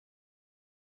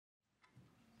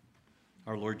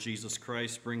Our Lord Jesus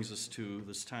Christ brings us to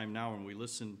this time now when we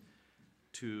listen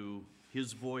to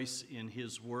his voice in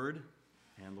his word.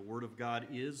 And the word of God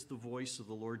is the voice of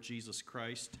the Lord Jesus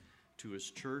Christ to his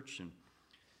church. And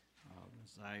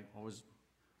as I always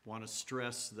want to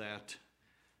stress that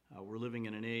we're living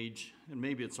in an age, and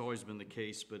maybe it's always been the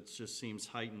case, but it just seems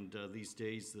heightened these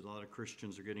days that a lot of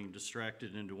Christians are getting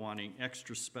distracted into wanting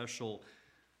extra special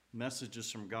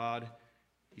messages from God.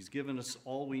 He's given us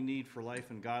all we need for life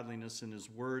and godliness in his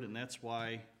word, and that's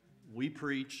why we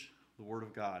preach the word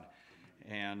of God.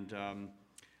 And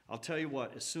I'll tell you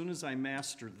what, as soon as I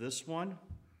master this one,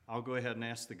 I'll go ahead and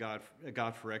ask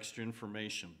God for extra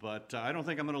information. But I don't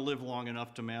think I'm going to live long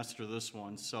enough to master this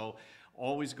one, so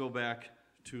always go back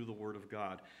to the word of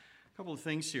God. A couple of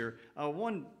things here.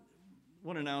 One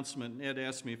announcement, Ed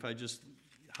asked me if I just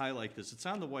highlight this. It's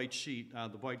on the white sheet,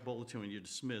 the white bulletin when you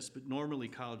dismiss, but normally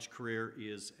College Career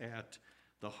is at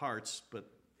the Hearts, but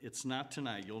it's not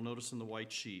tonight. You'll notice in the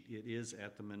white sheet, it is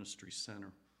at the Ministry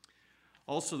Center.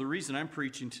 Also, the reason I'm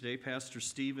preaching today, Pastor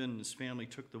Stephen and his family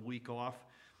took the week off,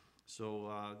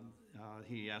 so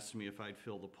he asked me if I'd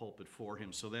fill the pulpit for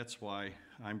him, so that's why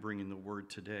I'm bringing the word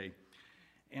today.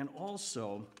 And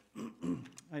also,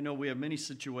 I know we have many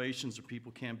situations where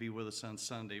people can't be with us on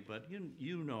Sunday, but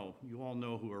you all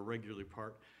know who are regularly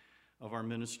part of our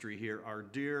ministry here. Our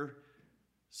dear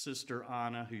sister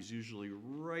Anna, who's usually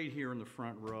right here in the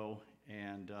front row,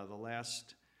 and the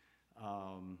last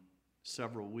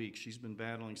several weeks she's been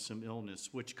battling some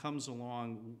illness, which comes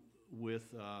along with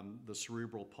the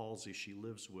cerebral palsy she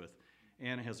lives with.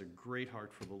 Anna has a great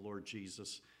heart for the Lord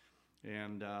Jesus,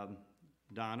 and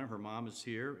Donna, her mom, is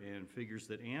here and figures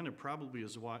that Anna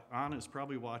is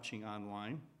probably watching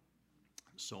online.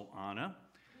 So Anna,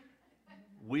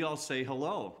 we all say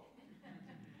hello.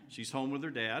 She's home with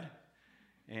her dad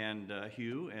and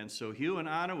Hugh. And so Hugh and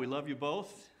Anna, we love you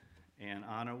both. And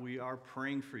Anna, we are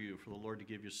praying for you, for the Lord to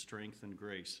give you strength and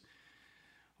grace.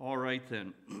 All right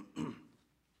then.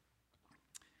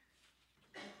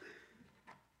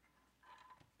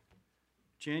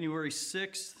 January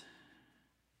 6th,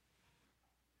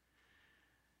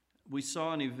 we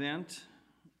saw an event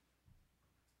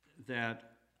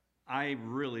that I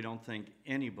really don't think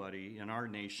anybody in our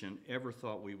nation ever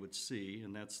thought we would see,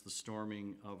 and that's the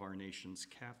storming of our nation's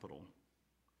capital.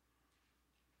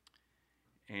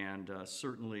 And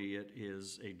certainly it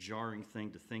is a jarring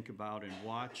thing to think about and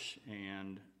watch,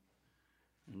 and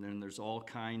then there's all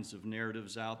kinds of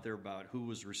narratives out there about who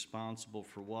was responsible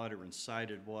for what or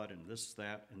incited what and this,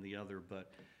 that, and the other,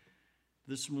 but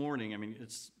this morning, I mean,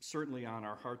 it's certainly on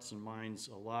our hearts and minds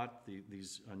a lot,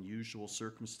 these unusual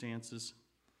circumstances.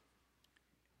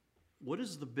 What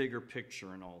is the bigger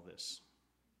picture in all this?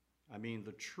 I mean,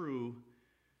 the true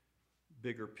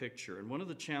bigger picture. And one of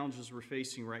the challenges we're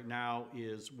facing right now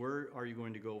is, where are you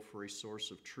going to go for a source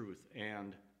of truth?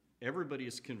 And everybody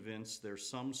is convinced there's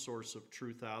some source of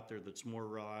truth out there that's more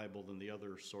reliable than the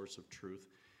other source of truth.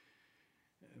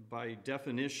 By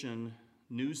definition,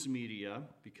 news media,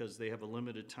 because they have a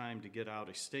limited time to get out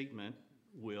a statement,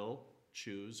 will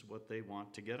choose what they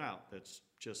want to get out. That's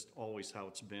just always how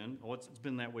it's been. It's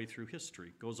been that way through history.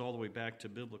 It goes all the way back to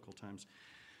biblical times.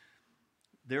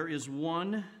 There is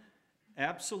one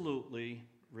absolutely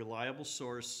reliable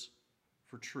source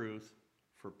for truth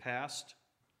for past,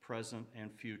 present, and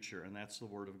future, and that's the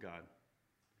Word of God.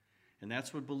 And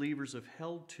that's what believers have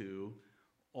held to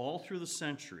all through the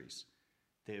centuries.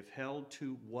 They have held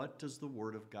to, what does the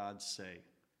Word of God say?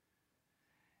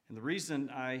 And the reason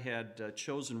I had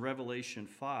chosen Revelation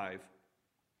 5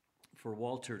 for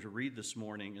Walter to read this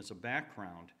morning as a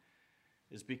background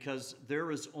is because there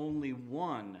is only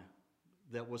one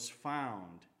that was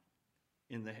found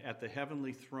at the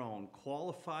heavenly throne,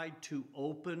 qualified to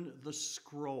open the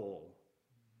scroll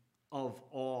of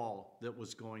all that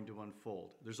was going to unfold.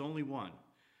 There's only one,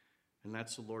 and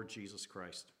that's the Lord Jesus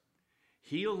Christ.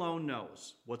 He alone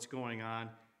knows what's going on.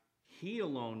 He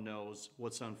alone knows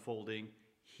what's unfolding.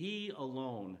 He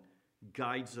alone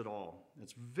guides it all.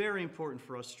 It's very important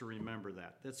for us to remember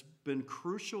that. That's been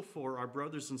crucial for our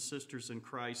brothers and sisters in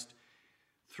Christ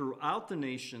throughout the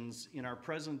nations in our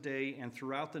present day and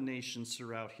throughout the nations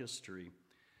throughout history.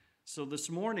 So this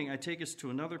morning I take us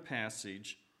to another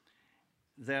passage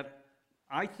that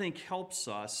I think helps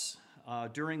us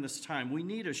during this time. We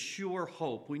need a sure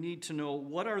hope. We need to know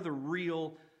what are the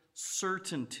real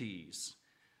certainties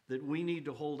that we need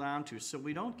to hold on to so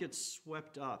we don't get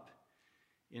swept up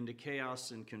into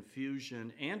chaos and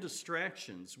confusion and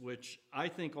distractions, which I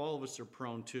think all of us are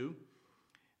prone to.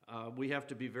 We have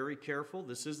to be very careful.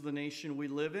 This is the nation we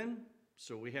live in,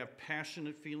 so we have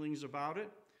passionate feelings about it.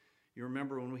 You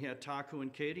remember when we had Taku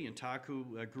and Katie, and Taku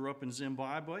grew up in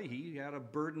Zimbabwe. He had a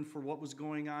burden for what was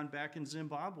going on back in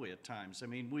Zimbabwe at times. I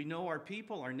mean, we know our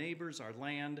people, our neighbors, our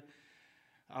land.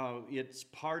 It's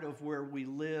part of where we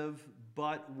live,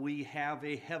 but we have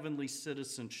a heavenly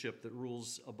citizenship that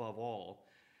rules above all.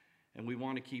 And we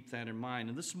want to keep that in mind.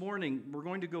 And this morning, we're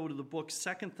going to go to the book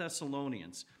 2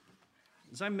 Thessalonians.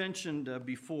 As I mentioned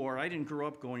before, I didn't grow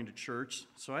up going to church,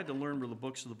 so I had to learn where the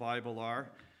books of the Bible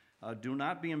are. Do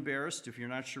not be embarrassed if you're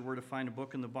not sure where to find a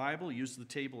book in the Bible. Use the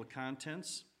table of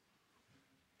contents.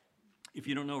 If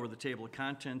you don't know where the table of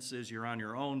contents is, you're on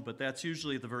your own, but that's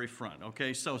usually at the very front.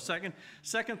 Okay, so Second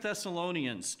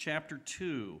Thessalonians chapter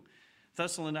 2.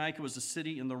 Thessalonica was a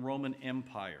city in the Roman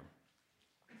Empire.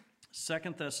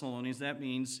 2 Thessalonians, that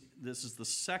means this is the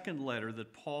second letter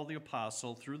that Paul the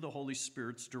Apostle, through the Holy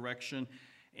Spirit's direction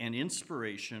and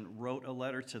inspiration, wrote a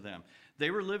letter to them.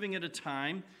 They were living at a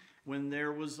time when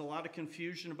there was a lot of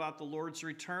confusion about the Lord's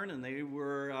return, and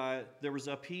there was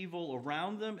upheaval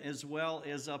around them, as well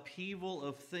as upheaval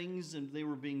of things, and they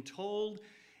were being told,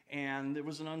 and there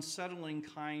was an unsettling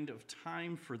kind of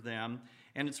time for them.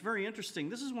 And it's very interesting.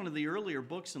 This is one of the earlier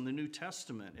books in the New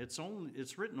Testament.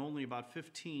 It's written only about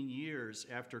 15 years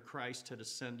after Christ had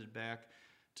ascended back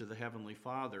to the Heavenly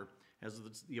Father, as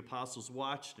the apostles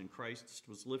watched, and Christ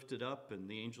was lifted up, and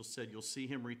the angel said, "You'll see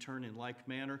him return in like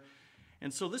manner."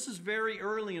 And so this is very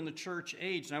early in the church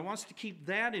age, and I want us to keep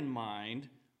that in mind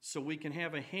so we can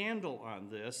have a handle on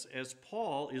this as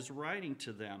Paul is writing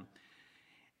to them.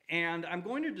 And I'm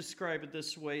going to describe it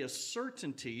this way as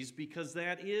certainties, because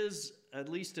that is, at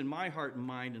least in my heart and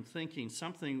mind and thinking,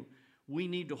 something we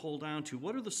need to hold on to.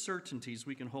 What are the certainties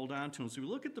we can hold on to? As we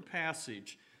look at the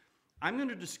passage, I'm going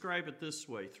to describe it this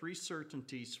way: 3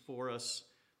 certainties for us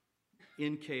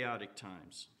in chaotic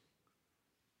times.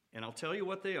 And I'll tell you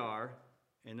what they are,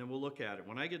 and then we'll look at it.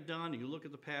 When I get done, you look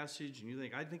at the passage and you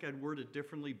think, I think I'd word it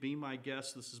differently. Be my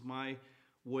guest. This is my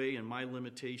way and my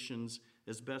limitations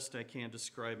as best I can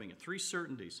describing it. 3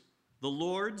 certainties. The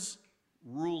Lord's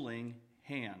ruling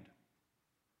hand.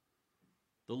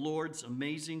 The Lord's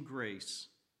amazing grace.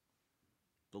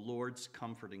 The Lord's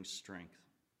comforting strength.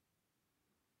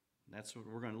 And that's what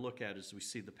we're going to look at as we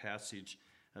see the passage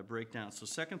break down. So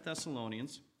 2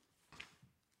 Thessalonians.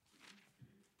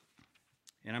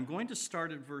 And I'm going to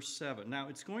start at verse 7. Now,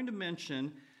 it's going to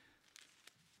mention,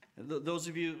 those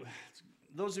of you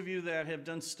that have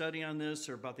done study on this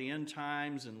or about the end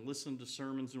times and listened to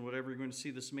sermons and whatever, you're going to see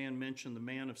this man mention the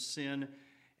man of sin.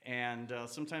 And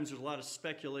sometimes there's a lot of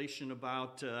speculation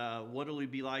about what will he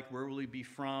be like, where will he be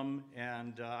from.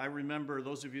 And I remember,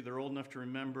 those of you that are old enough to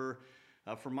remember,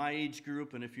 for my age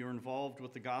group, and if you're involved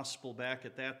with the gospel back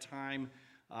at that time,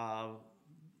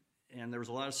 and there was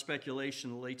a lot of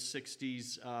speculation in the late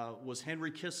 60s, was Henry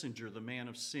Kissinger the man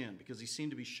of sin? Because he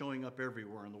seemed to be showing up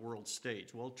everywhere on the world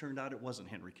stage. Well, it turned out it wasn't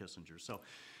Henry Kissinger. So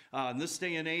in this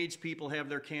day and age, people have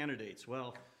their candidates.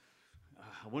 Well,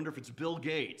 I wonder if it's Bill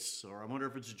Gates, or I wonder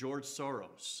if it's George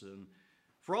Soros. And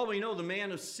for all we know, the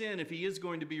man of sin, if he is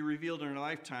going to be revealed in our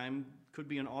lifetime, could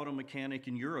be an auto mechanic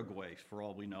in Uruguay, for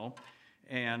all we know.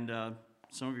 And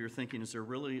some of you are thinking, is there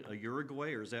really a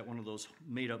Uruguay, or is that one of those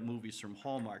made-up movies from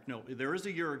Hallmark? No, there is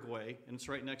a Uruguay, and it's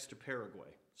right next to Paraguay,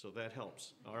 so that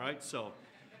helps, all right? So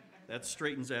that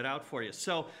straightens that out for you.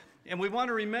 So, and we want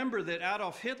to remember that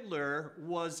Adolf Hitler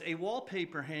was a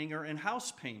wallpaper hanger and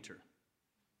house painter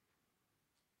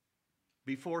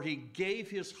before he gave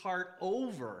his heart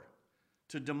over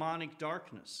to demonic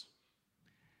darkness.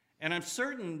 And I'm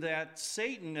certain that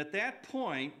Satan, at that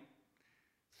point,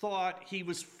 thought he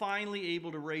was finally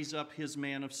able to raise up his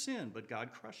man of sin, but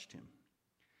God crushed him.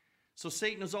 So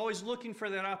Satan is always looking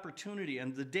for that opportunity,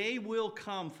 and the day will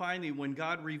come finally when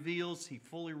God reveals, he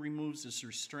fully removes his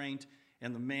restraint,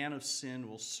 and the man of sin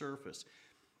will surface.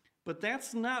 But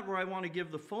that's not where I want to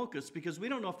give the focus, because we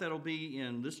don't know if that'll be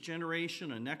in this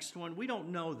generation or next one. We don't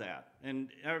know that. And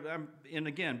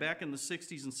again, back in the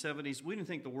 60s and 70s, we didn't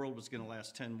think the world was going to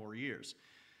last 10 more years.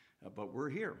 But we're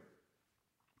here.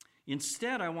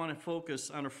 Instead, I want to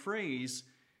focus on a phrase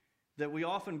that we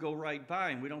often go right by,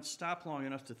 and we don't stop long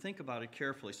enough to think about it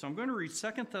carefully. So I'm going to read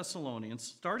 2 Thessalonians,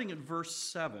 starting at verse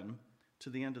 7 to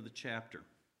the end of the chapter.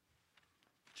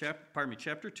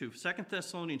 Chapter 2. 2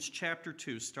 Thessalonians chapter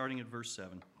 2, starting at verse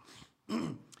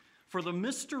 7. For the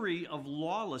mystery of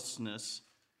lawlessness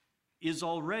is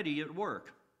already at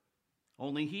work.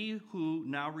 Only he who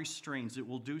now restrains it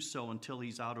will do so until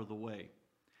he's out of the way.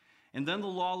 And then the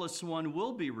lawless one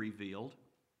will be revealed,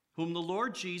 whom the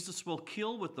Lord Jesus will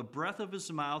kill with the breath of his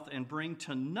mouth and bring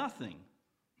to nothing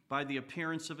by the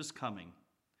appearance of his coming.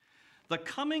 The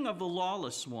coming of the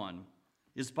lawless one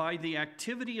is by the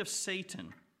activity of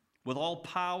Satan, with all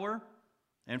power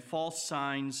and false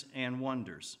signs and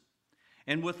wonders,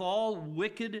 and with all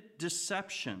wicked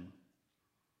deception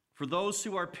for those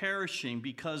who are perishing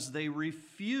because they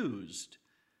refused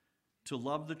to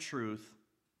love the truth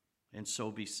and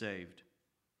so be saved.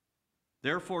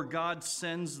 Therefore, God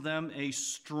sends them a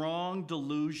strong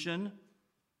delusion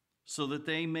so that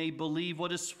they may believe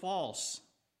what is false,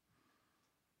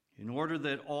 in order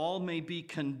that all may be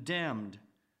condemned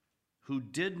who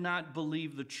did not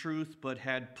believe the truth but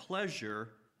had pleasure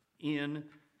in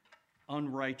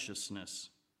unrighteousness.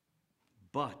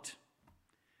 But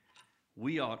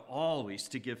we ought always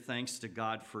to give thanks to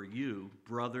God for you,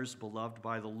 brothers beloved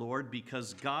by the Lord,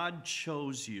 because God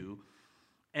chose you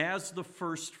as the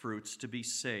firstfruits to be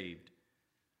saved,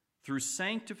 through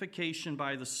sanctification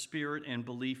by the Spirit and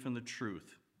belief in the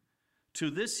truth. To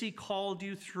this he called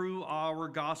you through our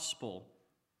gospel,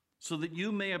 so that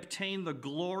you may obtain the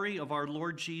glory of our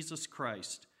Lord Jesus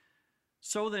Christ.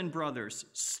 So then, brothers,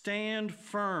 stand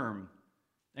firm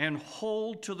and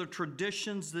hold to the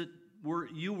traditions that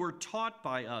you were taught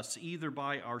by us, either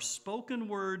by our spoken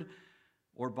word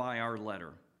or by our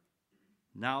letter.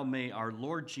 Now may our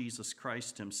Lord Jesus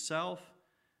Christ himself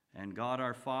and God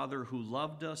our Father, who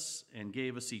loved us and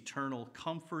gave us eternal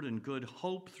comfort and good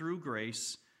hope through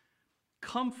grace,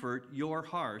 comfort your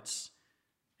hearts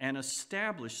and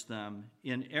establish them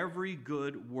in every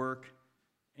good work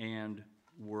and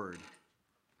word.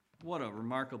 What a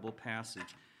remarkable passage.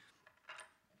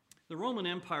 The Roman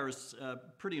Empire is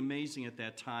pretty amazing at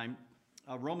that time.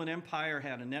 Roman Empire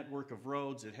had a network of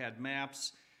roads. It had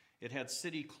maps. It had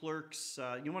city clerks.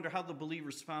 You wonder how the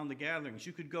believers found the gatherings.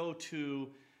 You could go to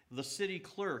the city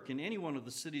clerk in any one of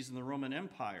the cities in the Roman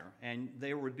Empire, and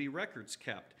there would be records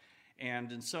kept.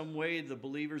 And in some way, the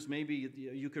believers, maybe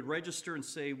you could register and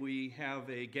say, we have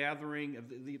a gathering.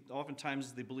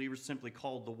 Oftentimes, the believers simply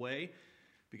called the way,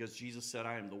 because Jesus said,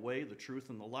 I am the way, the truth,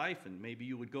 and the life. And maybe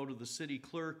you would go to the city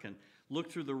clerk and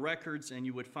look through the records, and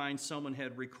you would find someone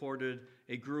had recorded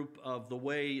a group of the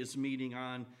way is meeting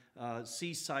on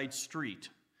Seaside Street.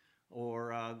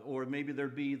 Or maybe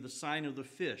there'd be the sign of the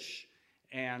fish,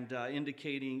 and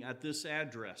indicating at this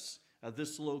address,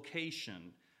 this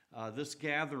location, this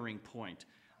gathering point.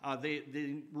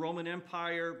 The Roman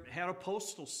Empire had a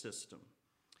postal system.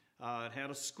 It had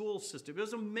a school system. It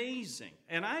was amazing.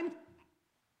 And I'm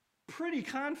pretty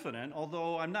confident,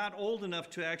 although I'm not old enough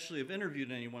to actually have interviewed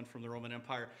anyone from the Roman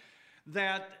Empire,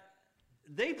 that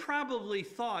they probably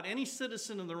thought, any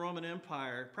citizen in the Roman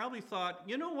Empire probably thought,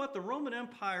 you know what, the Roman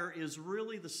Empire is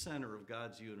really the center of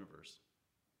God's universe.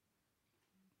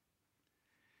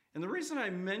 And the reason I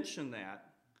mention that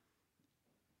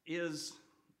is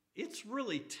it's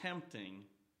really tempting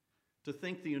to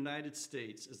think the United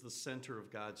States is the center of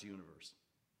God's universe.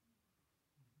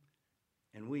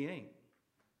 And we ain't.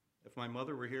 If my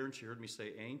mother were here and she heard me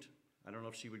say ain't, I don't know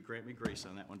if she would grant me grace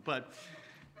on that one. But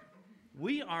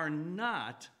we are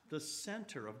not the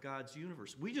center of God's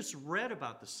universe. We just read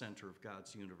about the center of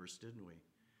God's universe, didn't we?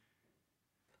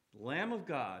 The Lamb of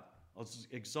God was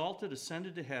exalted,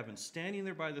 ascended to heaven, standing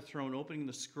there by the throne, opening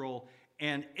the scroll,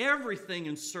 and everything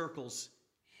encircles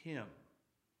him.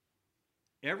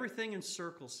 Everything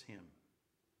encircles him.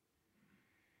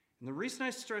 And the reason I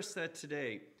stress that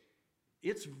today,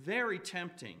 it's very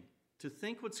tempting to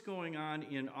think what's going on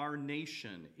in our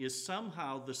nation is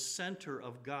somehow the center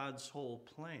of God's whole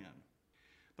plan.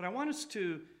 But I want us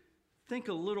to think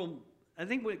a little, I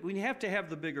think we have to have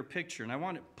the bigger picture, and I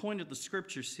want to point at the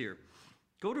scriptures here.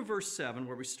 Go to verse 7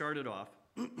 where we started off.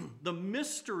 The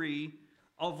mystery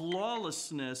of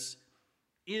lawlessness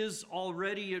is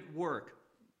already at work.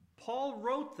 Paul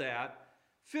wrote that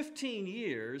 15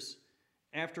 years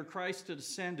after Christ had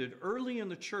ascended, early in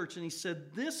the church, and he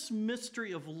said, this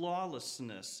mystery of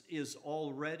lawlessness is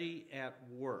already at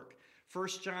work. 1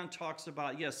 John talks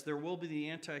about, yes, there will be the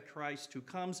Antichrist who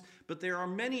comes, but there are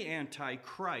many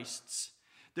Antichrists.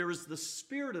 There is the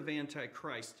spirit of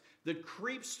Antichrist that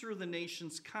creeps through the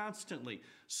nations constantly.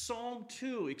 Psalm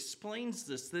 2 explains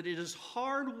this, that it is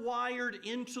hardwired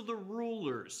into the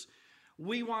rulers.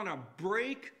 We want to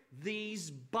break these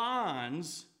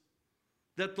bonds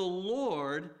that the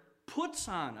Lord puts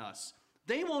on us.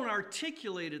 They won't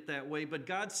articulate it that way, but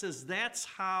God says that's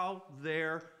how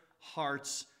their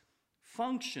hearts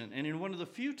function. And in one of the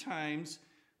few times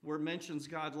where it mentions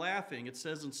God laughing, it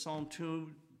says in Psalm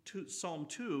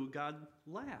 2, God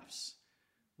laughs.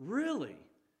 Really?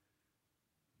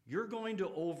 You're going to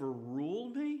overrule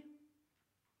me?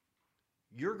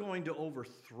 You're going to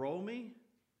overthrow me?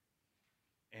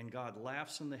 And God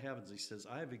laughs in the heavens. He says,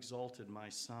 I have exalted my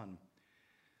son.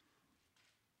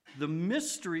 The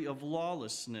mystery of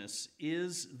lawlessness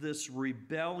is this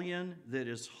rebellion that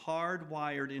is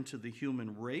hardwired into the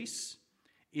human race.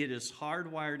 It is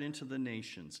hardwired into the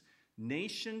nations.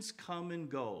 Nations come and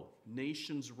go.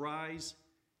 Nations rise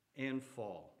and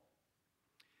fall.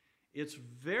 It's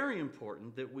very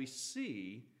important that we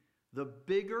see the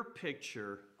bigger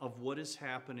picture of what is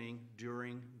happening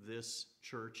during this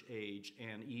church age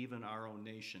and even our own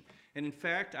nation. And in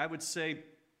fact, I would say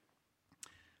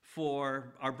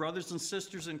for our brothers and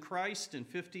sisters in Christ in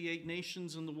 58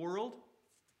 nations in the world,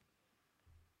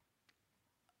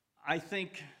 I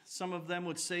think some of them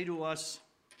would say to us,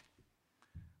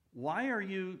 why are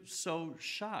you so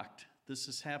shocked this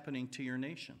is happening to your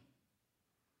nation?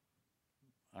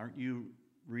 Aren't you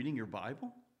reading your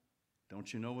Bible?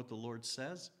 Don't you know what the Lord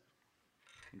says?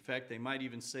 In fact, they might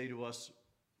even say to us,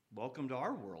 welcome to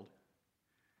our world.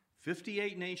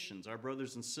 58 nations, our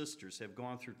brothers and sisters, have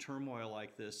gone through turmoil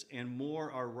like this, and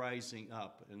more are rising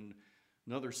up. And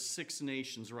another 6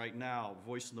 nations right now,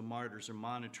 Voice of the Martyrs, are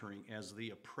monitoring as the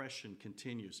oppression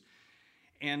continues.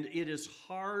 And it is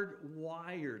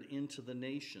hardwired into the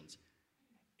nations.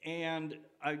 And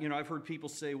I've heard people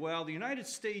say, well, the United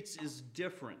States is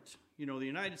different. The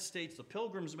United States, the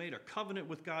Pilgrims made a covenant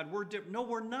with God. We're different. No,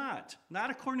 we're not.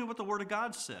 Not according to what the Word of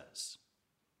God says.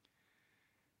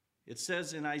 It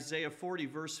says in Isaiah 40,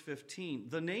 verse 15,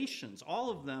 the nations, all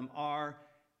of them are,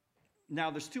 now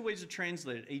there's 2 ways to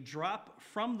translate it, a drop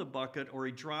from the bucket or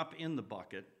a drop in the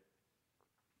bucket.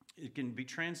 It can be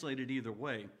translated either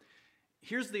way.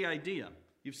 Here's the idea.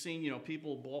 You've seen,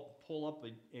 people pull up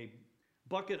a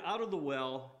bucket out of the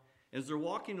well. As they're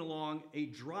walking along, a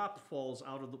drop falls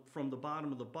out from the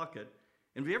bottom of the bucket.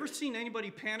 And have you ever seen anybody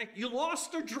panic? You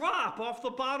lost a drop off the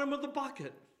bottom of the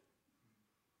bucket.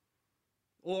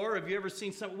 Or have you ever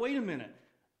seen something, wait a minute,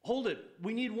 hold it,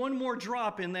 we need one more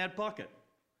drop in that bucket.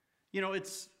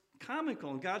 It's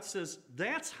comical, and God says,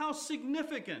 that's how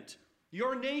significant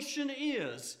your nation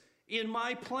is in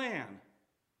my plan.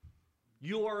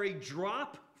 You are a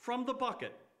drop from the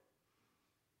bucket.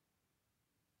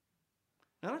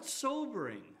 Now that's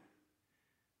sobering,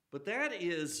 but that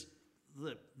is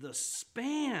the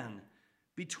span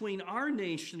between our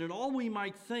nation and all we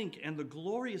might think and the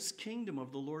glorious kingdom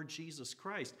of the Lord Jesus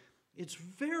Christ. It's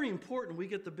very important we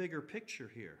get the bigger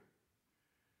picture here.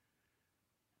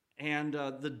 And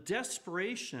the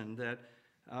desperation that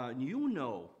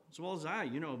as well as I,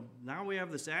 now we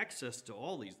have this access to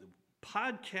all these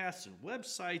podcasts and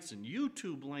websites and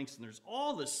YouTube links, and there's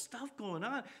all this stuff going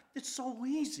on. It's so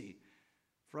easy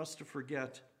for us to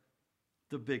forget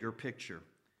the bigger picture.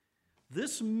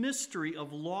 This mystery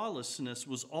of lawlessness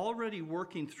was already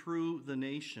working through the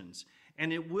nations,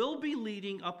 and it will be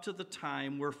leading up to the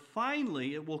time where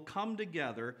finally it will come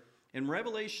together. And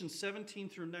Revelation 17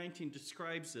 through 19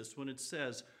 describes this when it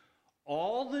says,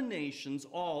 all the nations,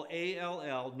 all,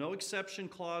 A-L-L, no exception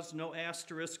clause, no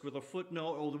asterisk with a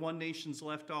footnote, the one nation's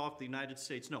left off, the United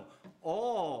States. No,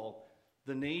 all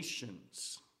the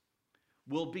nations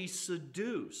will be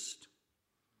seduced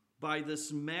by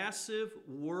this massive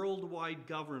worldwide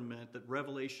government that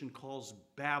Revelation calls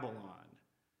Babylon.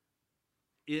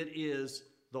 It is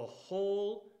the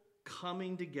whole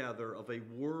coming together of a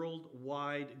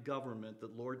worldwide government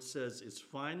that Lord says is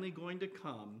finally going to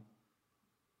come,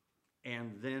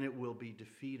 and then it will be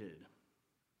defeated.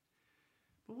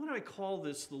 But what do I call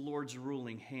this the Lord's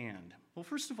ruling hand? Well,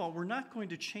 first of all, we're not going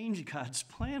to change God's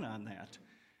plan on that.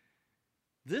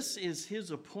 This is his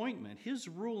appointment, his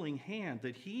ruling hand,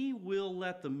 that he will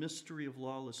let the mystery of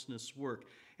lawlessness work.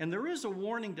 And there is a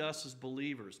warning to us as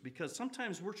believers, because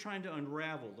sometimes we're trying to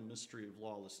unravel the mystery of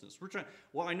lawlessness. We're trying,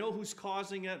 well, I know who's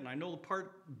causing it, and I know the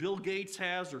part Bill Gates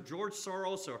has, or George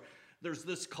Soros, or there's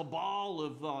this cabal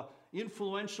of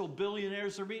influential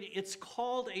billionaires. It's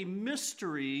called a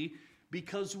mystery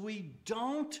because we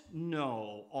don't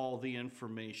know all the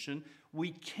information.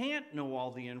 We can't know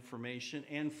all the information,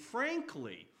 and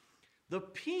frankly, the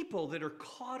people that are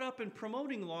caught up in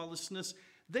promoting lawlessness,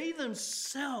 they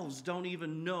themselves don't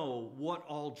even know what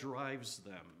all drives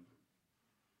them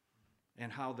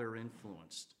and how they're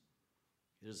influenced.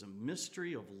 It is a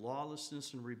mystery of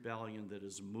lawlessness and rebellion that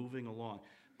is moving along.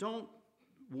 Don't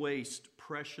waste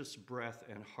precious breath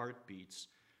and heartbeats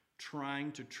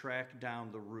trying to track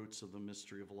down the roots of the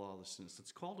mystery of lawlessness.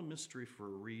 It's called a mystery for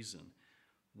a reason.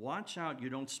 Watch out you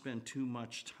don't spend too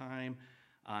much time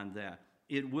on that.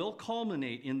 It will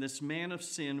culminate in this man of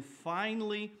sin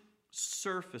finally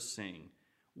surfacing,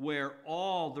 where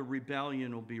all the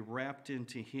rebellion will be wrapped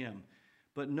into him.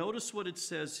 But notice what it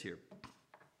says here.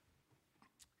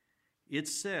 It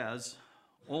says,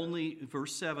 Only,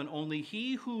 verse 7, only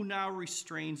he who now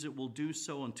restrains it will do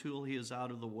so until he is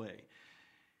out of the way.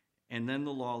 And then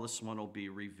the lawless one will be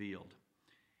revealed.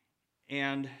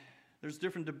 And there's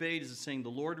different debate. Is it saying the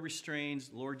Lord restrains,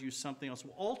 the Lord used something else?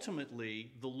 Well,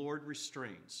 ultimately, the Lord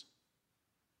restrains.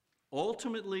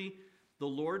 Ultimately, the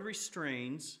Lord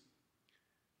restrains,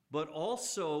 but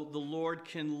also the Lord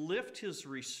can lift his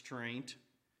restraint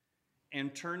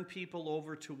and turn people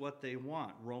over to what they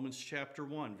want. Romans chapter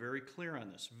 1, very clear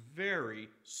on this. Very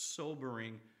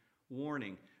sobering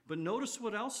warning. But notice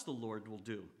what else the Lord will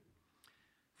do.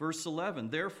 Verse 11,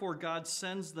 therefore God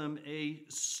sends them a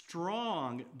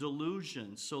strong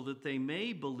delusion so that they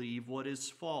may believe what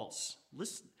is false.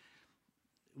 Listen,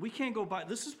 we can't go by,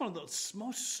 this is one of the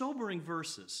most sobering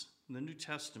verses in the New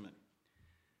Testament.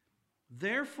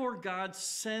 Therefore God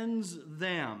sends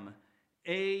them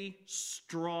a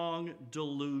strong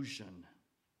delusion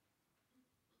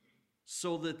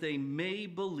so that they may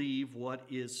believe what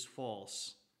is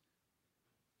false,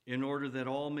 in order that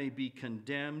all may be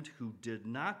condemned who did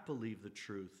not believe the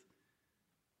truth,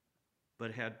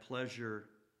 but had pleasure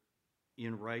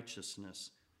in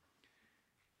righteousness.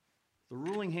 The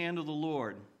ruling hand of the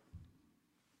Lord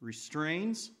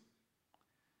restrains.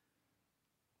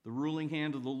 The ruling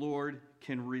hand of the Lord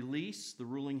can release. The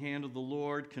ruling hand of the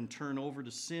Lord can turn over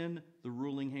to sin. The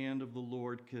ruling hand of the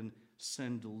Lord can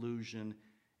send delusion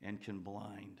and can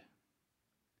blind.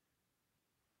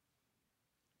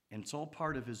 And it's all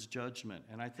part of his judgment.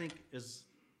 And I think as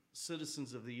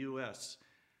citizens of the U.S.,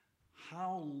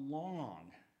 how long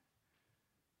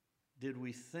did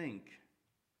we think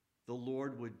the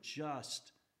Lord would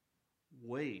just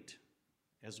wait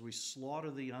as we slaughter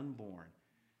the unborn,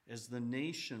 as the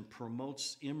nation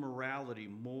promotes immorality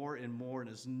more and more and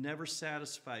is never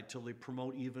satisfied till they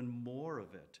promote even more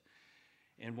of it?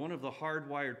 And one of the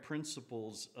hardwired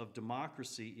principles of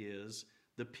democracy is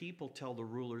the people tell the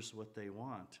rulers what they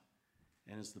want.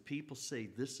 And as the people say,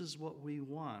 this is what we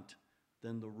want,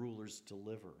 then the rulers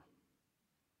deliver.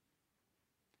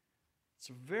 It's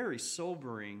a very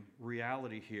sobering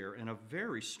reality here and a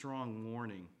very strong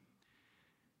warning.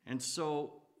 And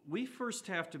so we first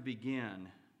have to begin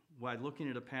by looking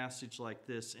at a passage like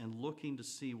this and looking to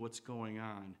see what's going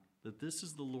on, that this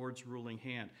is the Lord's ruling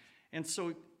hand. And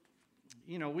so,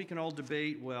 we can all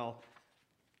debate, well,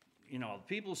 the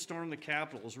people who stormed the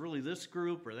Capitol is really this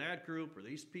group or that group or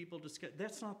these people.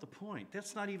 That's not the point.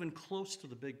 That's not even close to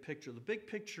the big picture. The big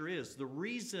picture is the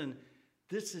reason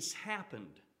this has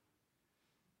happened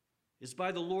is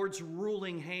by the Lord's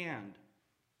ruling hand.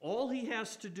 All he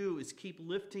has to do is keep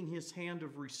lifting his hand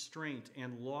of restraint,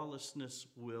 and lawlessness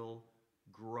will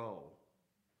grow.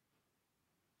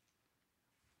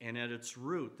 And at its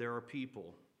root, there are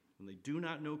people, when they do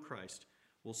not know Christ,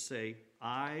 will say,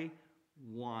 I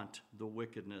want the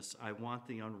wickedness, I want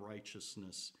the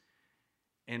unrighteousness.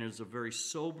 And it is a very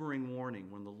sobering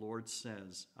warning when the Lord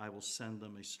says, I will send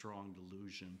them a strong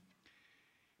delusion.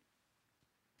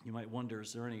 You might wonder,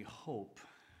 is there any hope?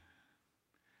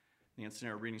 Nancy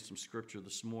and I are reading some scripture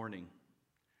this morning.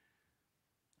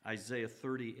 Isaiah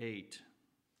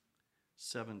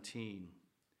 38:17.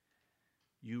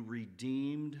 You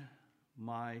redeemed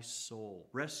my soul,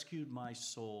 rescued my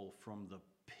soul from the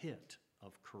pit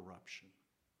of corruption.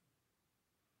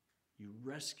 You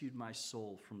rescued my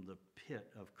soul from the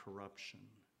pit of corruption.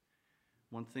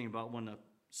 One thing about when a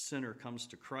sinner comes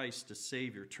to Christ as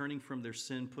Savior, turning from their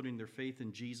sin, putting their faith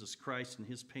in Jesus Christ and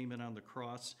his payment on the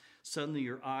cross, suddenly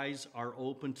your eyes are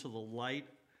open to the light,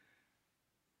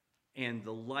 and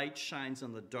the light shines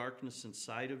on the darkness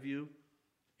inside of you.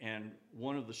 And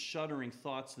one of the shuddering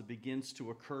thoughts that begins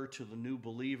to occur to the new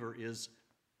believer is,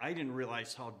 I didn't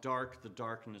realize how dark the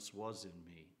darkness was in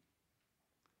me.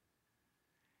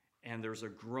 And there's a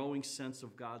growing sense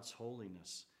of God's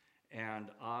holiness. And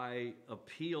I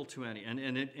appeal to any,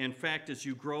 in fact, as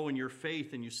you grow in your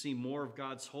faith and you see more of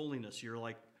God's holiness, you're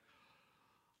like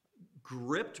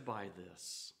gripped by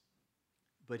this.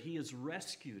 But he has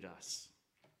rescued us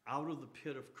out of the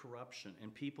pit of corruption,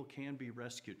 and people can be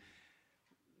rescued.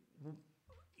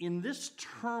 In this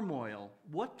turmoil,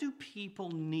 what do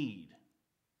people need?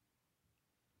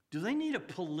 Do they need a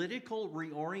political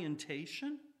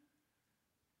reorientation?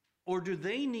 Or do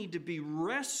they need to be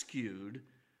rescued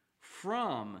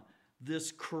from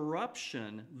this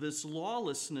corruption, this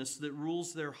lawlessness that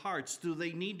rules their hearts? Do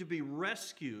they need to be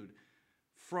rescued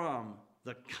from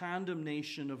the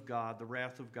condemnation of God, the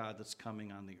wrath of God that's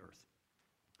coming on the earth?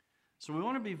 So we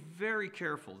want to be very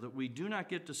careful that we do not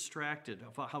get distracted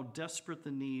about how desperate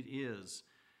the need is,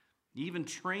 even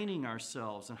training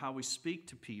ourselves in how we speak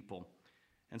to people,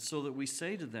 and so that we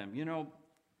say to them,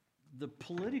 the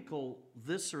political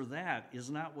this or that is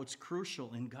not what's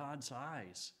crucial in God's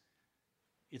eyes.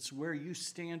 It's where you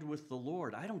stand with the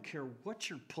Lord. I don't care what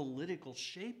your political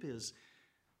shape is.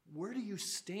 Where do you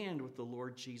stand with the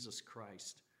Lord Jesus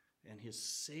Christ and his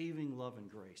saving love and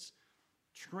grace?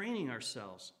 Training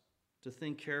ourselves to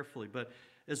think carefully. But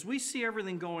as we see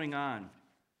everything going on,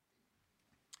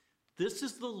 this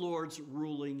is the Lord's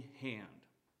ruling hand.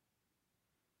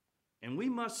 And we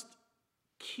must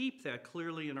keep that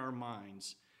clearly in our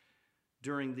minds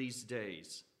during these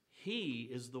days. He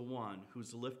is the one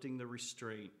who's lifting the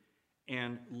restraint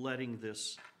and letting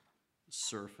this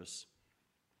surface.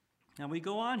 Now we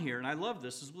go on here, and I love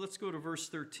this. Let's go to verse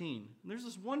 13. And there's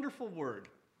this wonderful word.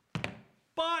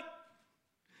 But,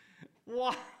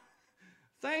 why?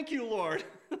 Thank you, Lord.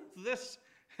 This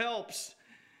helps.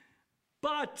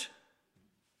 But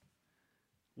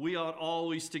we ought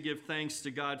always to give thanks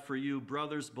to God for you,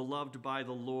 brothers beloved by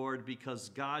the Lord, because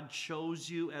God chose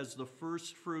you as the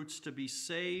first fruits to be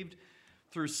saved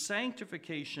through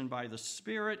sanctification by the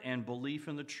Spirit and belief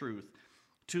in the truth.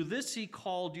 To this he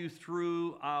called you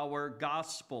through our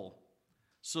gospel,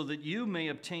 so that you may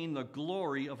obtain the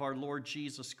glory of our Lord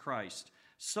Jesus Christ.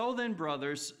 So then,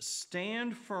 brothers,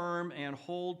 stand firm and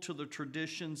hold to the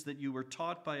traditions that you were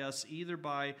taught by us, either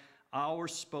by our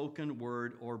spoken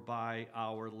word or by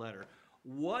our letter.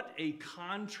 What a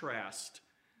contrast.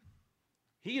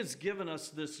 He has given us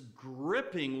this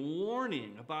gripping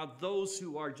warning about those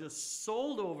who are just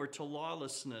sold over to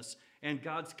lawlessness, and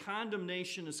God's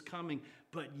condemnation is coming.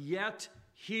 But yet,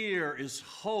 here is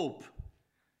hope.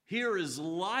 Here is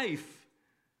life.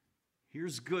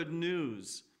 Here's good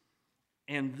news.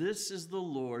 And this is the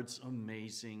Lord's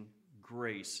amazing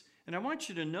grace. And I want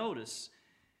you to notice,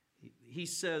 he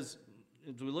says,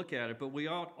 as we look at it, but we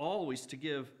ought always to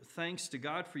give thanks to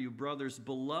God for you, brothers,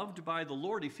 beloved by the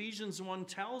Lord. Ephesians 1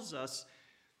 tells us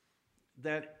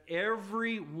that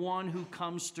everyone who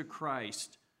comes to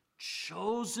Christ,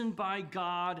 chosen by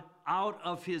God out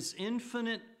of his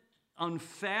infinite,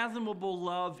 unfathomable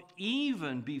love,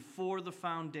 even before the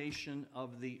foundation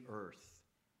of the earth.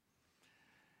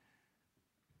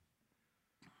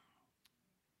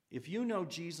 If you know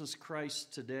Jesus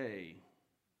Christ today,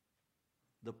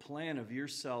 the plan of your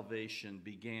salvation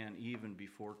began even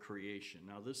before creation.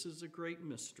 Now, this is a great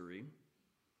mystery,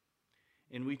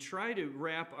 and we try to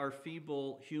wrap our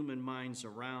feeble human minds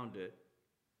around it,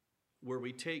 where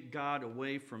we take God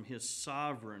away from his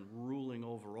sovereign ruling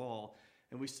over all,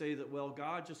 and we say that, well,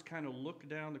 God just kind of looked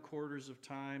down the quarters of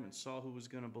time and saw who was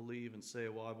going to believe and say,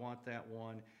 well, I want that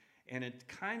one. And it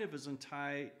kind of isn't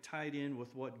tied in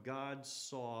with what God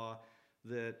saw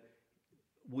that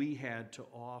we had to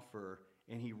offer,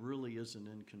 and he really isn't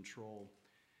in control.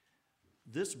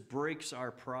 This breaks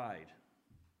our pride.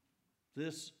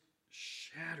 This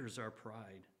shatters our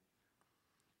pride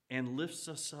and lifts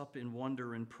us up in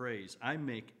wonder and praise. I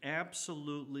make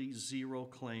absolutely zero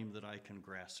claim that I can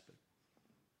grasp it.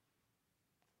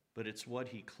 But it's what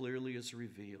he clearly has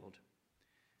revealed.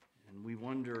 And we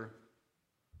wonder,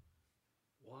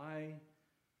 why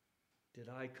did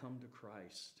I come to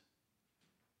Christ?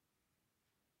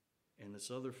 And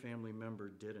this other family member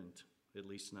didn't, at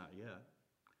least not yet,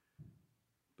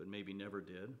 but maybe never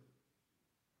did.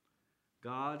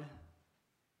 God,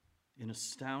 in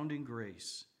astounding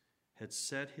grace, had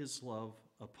set his love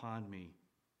upon me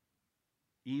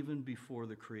even before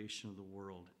the creation of the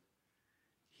world.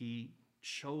 He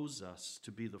chose us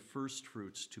to be the first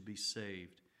fruits to be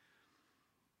saved.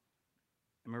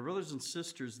 And my brothers and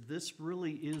sisters, this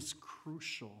really is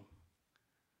crucial,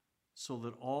 so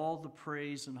that all the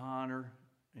praise and honor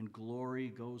and glory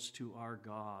goes to our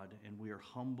God, and we are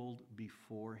humbled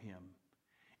before him.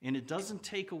 And it doesn't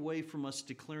take away from us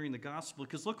declaring the gospel,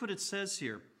 because look what it says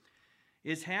here.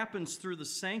 It happens through the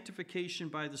sanctification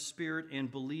by the Spirit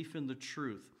and belief in the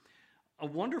truth. A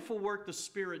wonderful work the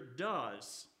Spirit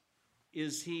does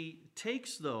is he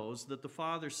takes those that the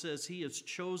Father says he has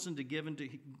chosen to give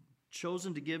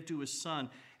to his Son,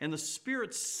 and the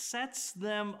Spirit sets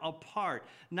them apart,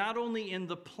 not only in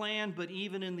the plan, but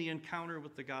even in the encounter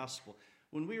with the gospel.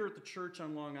 When we were at the church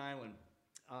on Long Island,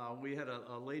 we had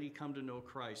a lady come to know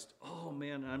Christ. Oh,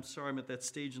 man, I'm sorry, I'm at that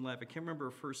stage in life. I can't remember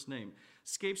her first name.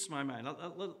 Escapes my mind.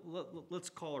 Let's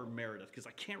call her Meredith, because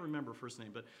I can't remember her first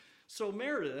name. But so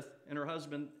Meredith and her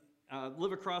husband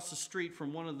live across the street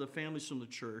from one of the families from the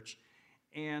church,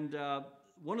 and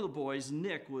one of the boys,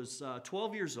 Nick, was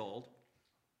 12 years old.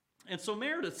 And so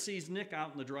Meredith sees Nick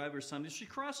out in the driver's Sunday. She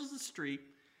crosses the street,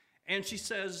 and she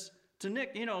says to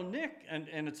Nick, Nick,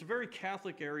 and it's a very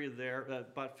Catholic area there,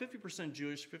 about 50%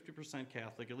 Jewish, 50%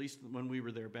 Catholic, at least when we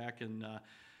were there back in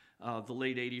the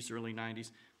late 80s, early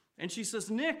 90s. And she says,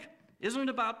 Nick, isn't it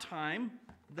about time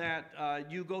that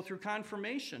you go through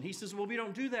confirmation? He says, well, we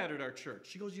don't do that at our church.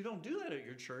 She goes, you don't do that at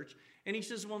your church? And he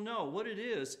says, well, no, what it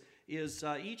is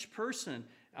each person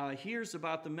hears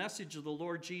about the message of the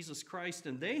Lord Jesus Christ,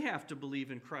 and they have to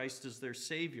believe in Christ as their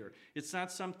Savior. It's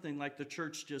not something like the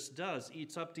church just does.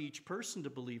 It's up to each person to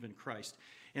believe in Christ.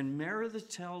 And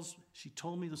Meredith she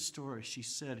told me the story. She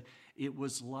said, it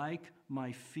was like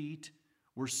my feet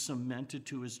were cemented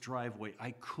to his driveway.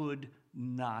 I could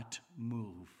not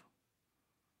move.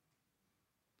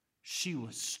 She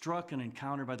was struck and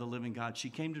encountered by the living God. She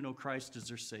came to know Christ as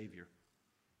her Savior,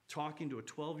 talking to a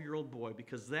 12-year-old boy,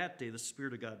 because that day the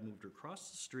Spirit of God moved her across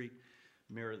the street.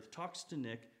 Meredith talks to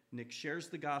Nick. Nick shares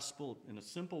the gospel in a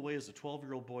simple way as a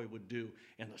 12-year-old boy would do,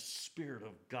 and the Spirit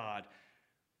of God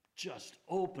just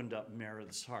opened up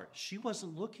Meredith's heart. She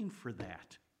wasn't looking for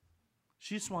that.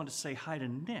 She just wanted to say hi to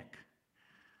Nick.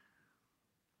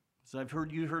 As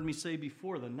you heard me say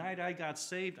before, the night I got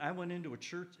saved, I went into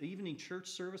evening church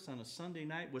service on a Sunday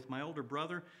night with my older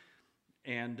brother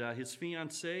and his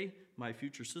fiancée, my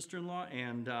future sister-in-law,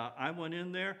 and I went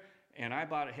in there, and I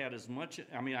had as much,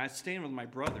 I stayed with my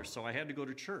brother, so I had to go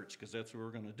to church, because that's what we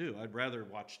were going to do. I'd rather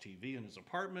watch TV in his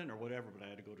apartment or whatever, but I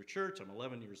had to go to church. I'm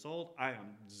 11 years old. I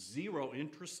am zero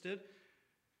interested.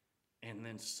 And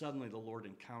then suddenly the Lord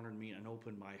encountered me and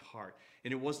opened my heart.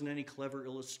 And it wasn't any clever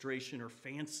illustration or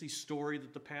fancy story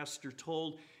that the pastor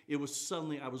told. It was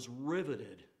suddenly I was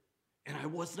riveted, and I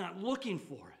was not looking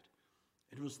for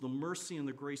it. It was the mercy and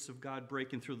the grace of God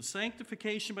breaking through. The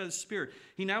sanctification by the Spirit.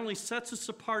 He not only sets us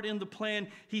apart in the plan,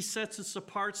 he sets us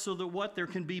apart so that there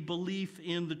can be belief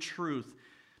in the truth.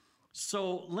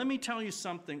 So let me tell you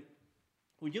something.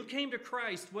 When you came to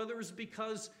Christ, whether it was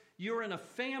because you're in a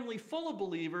family full of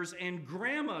believers and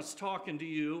grandma's talking to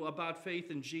you about faith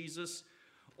in Jesus,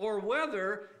 or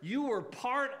whether you were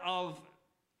part of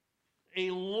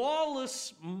a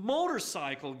lawless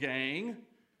motorcycle gang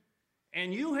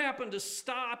and you happen to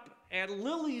stop at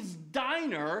Lily's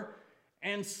Diner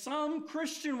and some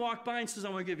Christian walked by and says, I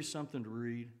want to give you something to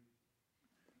read.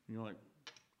 And you're like,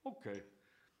 okay.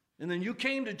 And then you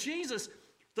came to Jesus,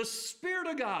 the Spirit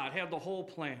of God had the whole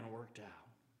plan worked out.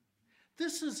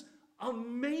 This is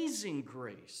amazing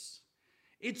grace.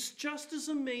 It's just as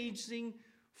amazing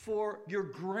for your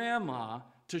grandma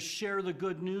to share the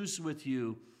good news with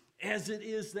you as it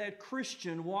is that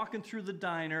Christian walking through the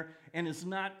diner and is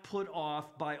not put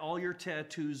off by all your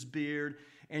tattoos, beard,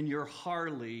 and your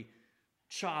Harley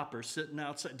chopper sitting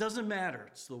outside. It doesn't matter.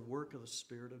 It's the work of the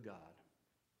Spirit of God,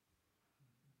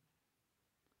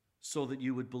 so that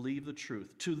you would believe the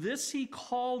truth. To this he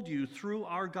called you through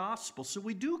our gospel. So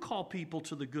we do call people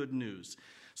to the good news,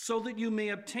 so that you may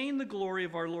obtain the glory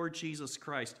of our Lord Jesus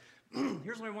Christ.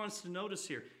 Here's what I want us to notice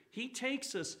here. He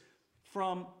takes us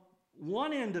from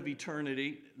one end of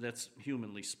eternity, that's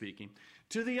humanly speaking,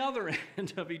 to the other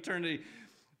end of eternity.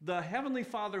 The Heavenly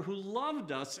Father who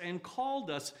loved us and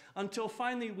called us until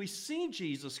finally we see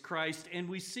Jesus Christ and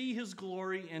we see his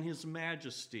glory and his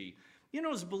majesty. You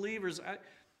know, as believers,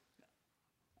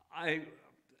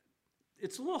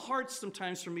 it's a little hard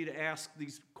sometimes for me to ask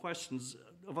these questions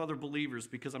of other believers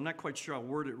because I'm not quite sure I'll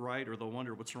word it right, or they'll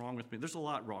wonder what's wrong with me. There's a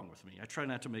lot wrong with me. I try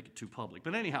not to make it too public.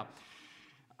 But anyhow,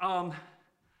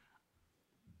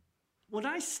 when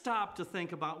I stop to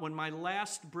think about when my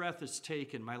last breath is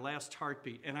taken, my last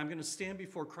heartbeat, and I'm going to stand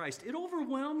before Christ, it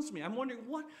overwhelms me. I'm wondering,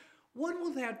 what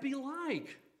will that be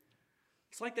like?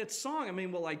 It's like that song.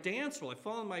 Will I dance? Will I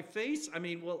fall on my face?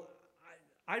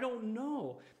 I don't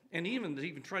know. And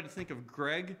even try to think of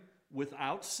Greg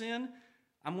without sin.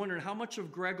 I'm wondering how much of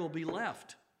Greg will be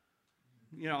left.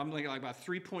 I'm like about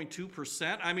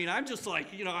 3.2%. I'm just like,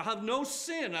 I have no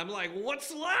sin. I'm like,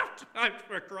 what's left? I'm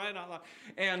crying out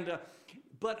loud.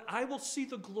 But I will see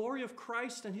the glory of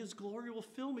Christ, and his glory will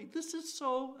fill me. This is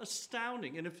so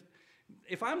astounding. And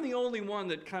if I'm the only one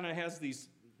that kind of has these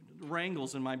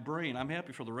wrangles in my brain, I'm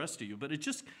happy for the rest of you. But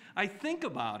I think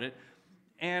about it,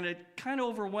 and it kind of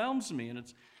overwhelms me. And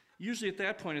it's usually at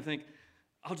that point I think,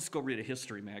 I'll just go read a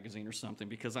history magazine or something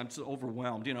because I'm so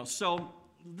overwhelmed, So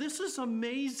this is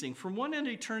amazing. From one end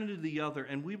of eternity to the other,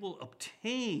 and we will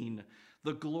obtain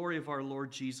the glory of our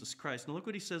Lord Jesus Christ. Now look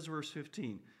what he says, verse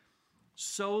 15.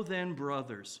 So then,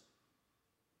 brothers.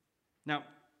 Now,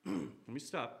 let me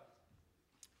stop.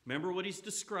 Remember what he's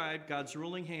described, God's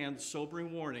ruling hand,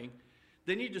 sobering warning.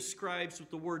 Then he describes with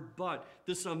the word but,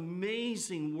 this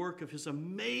amazing work of his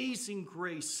amazing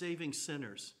grace saving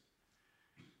sinners.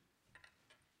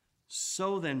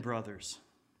 So then, brothers,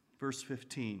 verse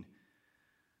 15,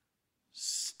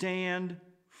 stand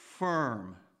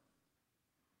firm.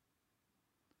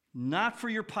 Not for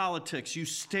your politics, you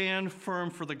stand firm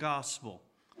for the gospel.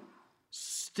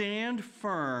 stand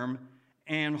firm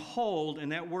and hold,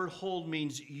 and that word hold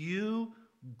means you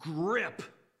grip.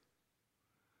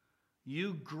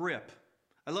 You grip.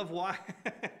 I love why.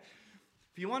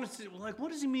 If you want to see, like,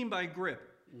 what does he mean by grip?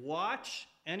 Watch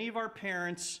any of our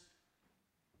parents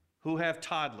who have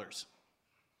toddlers.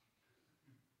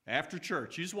 After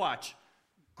church, you just watch.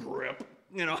 Grip.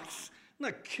 You know,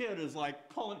 the kid is like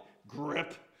pulling,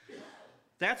 grip.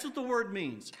 That's what the word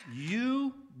means.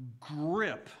 You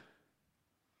grip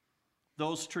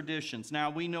those traditions.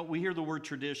 Now, we hear the word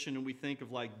tradition and we think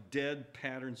of like dead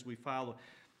patterns we follow.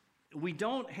 We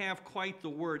don't have quite the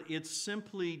word.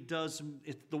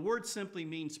 The word simply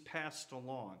means passed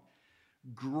along.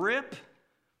 Grip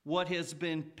what has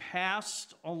been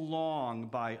passed along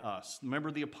by us. Remember,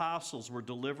 the apostles were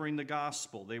delivering the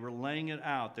gospel. They were laying it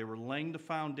out. They were laying the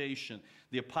foundation.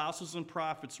 The apostles and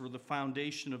prophets were the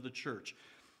foundation of the church.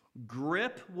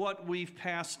 Grip what we've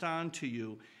passed on to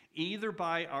you, either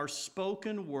by our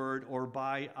spoken word or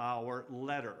by our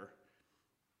letter.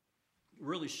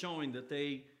 Really showing that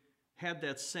they had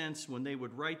that sense when they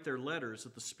would write their letters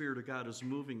that the Spirit of God is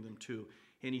moving them to.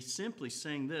 And he's simply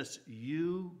saying this: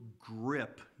 you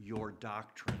grip your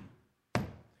doctrine.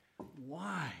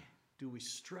 Why do we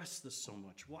stress this so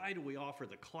much? Why do we offer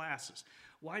the classes?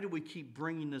 Why do we keep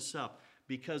bringing this up?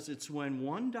 Because it's when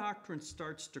one doctrine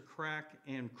starts to crack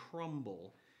and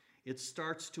crumble, it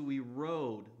starts to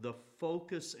erode the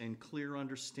focus and clear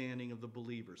understanding of the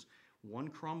believers. One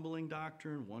crumbling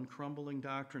doctrine,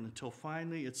 until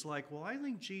finally it's like, well, I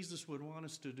think Jesus would want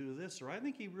us to do this, or I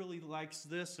think he really likes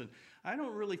this, and I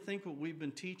don't really think what we've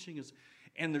been teaching is,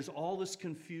 and there's all this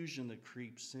confusion that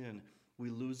creeps in. We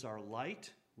lose our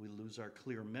light, we lose our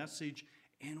clear message,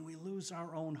 and we lose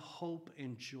our own hope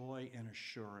and joy and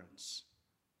assurance.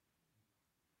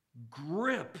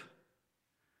 Grip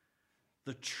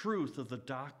the truth of the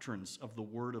doctrines of the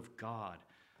Word of God.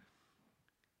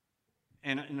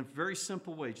 And in a very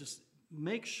simple way, just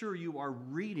make sure you are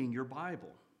reading your Bible.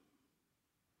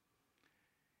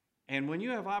 And when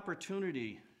you have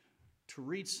opportunity to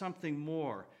read something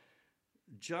more,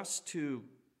 just to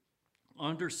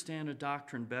understand a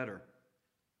doctrine better,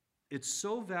 it's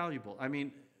so valuable. I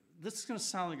mean, this is going to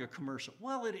sound like a commercial.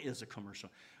 Well, it is a commercial.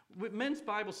 With Men's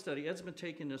Bible Study, Ed's been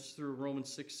taking us through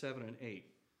Romans 6, 7, and 8.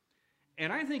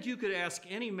 And I think you could ask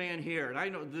any man here, and I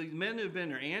know the men who have been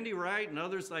there, Andy Wright and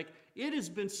others, like, it has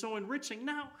been so enriching.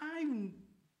 Now, I've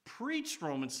preached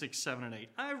Romans 6, 7, and 8.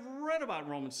 I've read about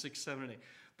Romans 6, 7, and 8.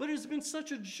 But it's been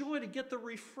such a joy to get the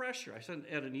refresher. I sent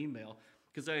Ed an email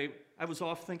because I was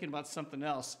off thinking about something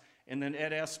else, and then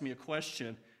Ed asked me a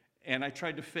question, and I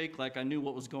tried to fake like I knew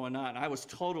what was going on. I was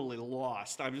totally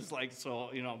lost. I was like,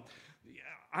 so, you know,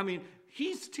 I mean,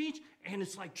 he's teaching, and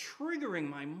it's like triggering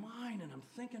my mind, and I'm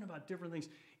thinking about different things.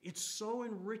 It's so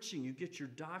enriching. You get your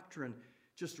doctrine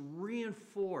just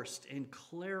reinforced and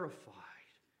clarified.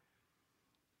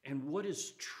 And what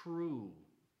is true.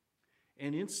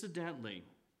 And incidentally,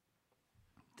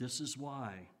 this is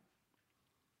why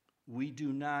we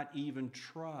do not even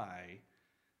try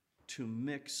to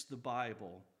mix the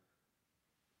Bible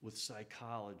with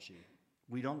psychology.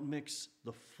 We don't mix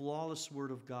the flawless Word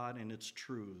of God and its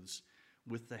truths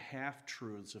with the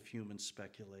half-truths of human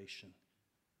speculation.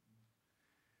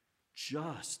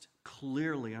 Just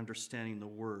clearly understanding the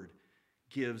Word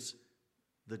gives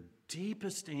the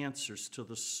deepest answers to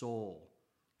the soul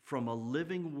from a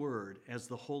living Word as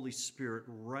the Holy Spirit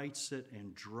writes it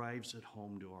and drives it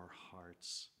home to our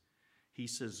hearts. He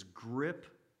says, grip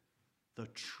the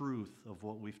truth of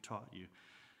what we've taught you.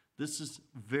 This is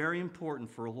very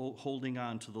important for holding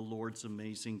on to the Lord's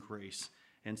amazing grace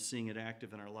and seeing it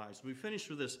active in our lives. We finish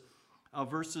with this,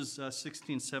 verses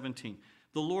 16, 17.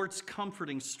 The Lord's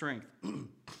comforting strength.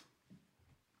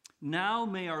 Now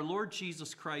may our Lord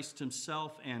Jesus Christ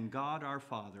himself and God our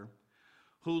Father,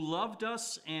 who loved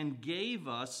us and gave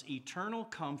us eternal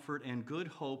comfort and good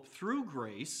hope through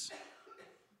grace,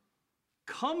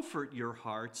 comfort your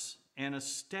hearts and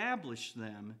establish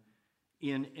them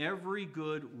in every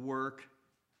good work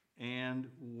and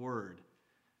word.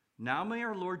 Now may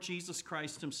our Lord Jesus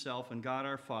Christ himself and God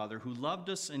our Father, who loved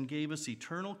us and gave us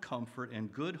eternal comfort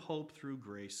and good hope through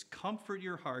grace, comfort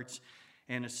your hearts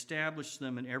and establish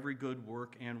them in every good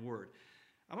work and word.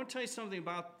 I want to tell you something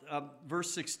about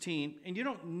verse 16, and you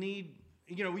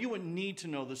wouldn't need to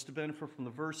know this to benefit from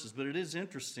the verses, but it is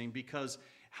interesting because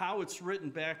how it's written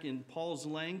back in Paul's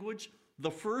language,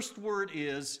 the first word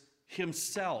is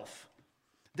himself.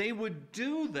 They would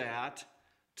do that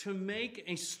to make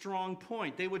a strong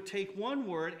point. They would take one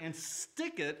word and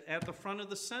stick it at the front of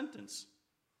the sentence.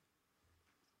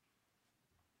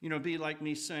 You know, it'd be like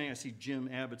me saying, I see Jim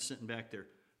Abbott sitting back there,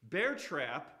 bear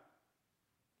trap,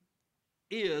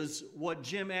 is what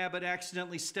Jim Abbott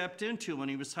accidentally stepped into when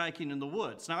he was hiking in the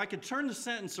woods. Now, I could turn the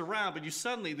sentence around, but you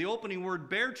suddenly, the opening word,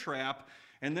 bear trap,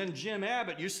 and then Jim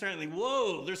Abbott, you suddenly,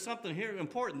 whoa, there's something here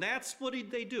important. That's what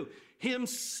they do.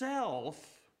 Himself,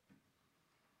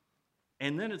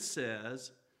 and then it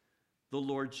says, the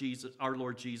Lord Jesus, our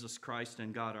Lord Jesus Christ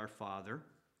and God our Father,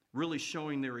 really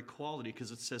showing their equality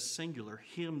because it says singular,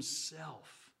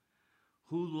 himself,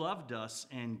 who loved us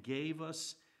and gave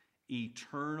us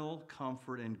eternal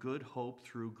comfort and good hope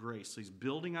through grace. So he's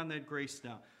building on that grace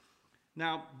now.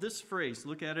 Now, this phrase,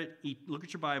 look at it, look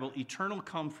at your Bible, eternal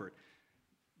comfort.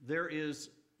 There is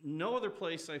no other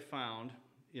place I found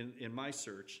in my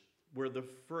search where the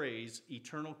phrase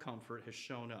eternal comfort has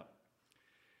shown up.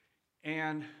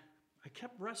 And I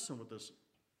kept wrestling with this.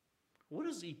 What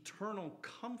is eternal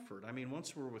comfort? I mean,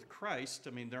 once we're with Christ, I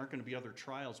mean, there aren't going to be other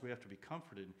trials we have to be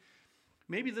comforted.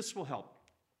 Maybe this will help.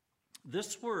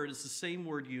 This word is the same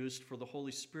word used for the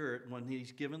Holy Spirit when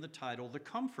he's given the title, the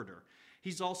Comforter.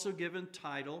 He's also given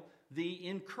title, the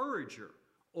Encourager,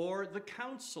 or the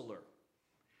Counselor.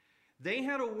 They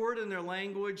had a word in their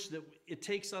language that it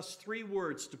takes us 3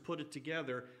 words to put it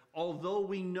together, although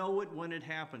we know it when it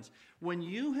happens. When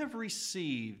you have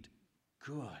received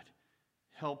good,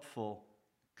 helpful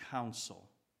counsel,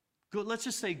 good, let's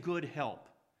just say good help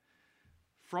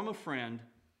from a friend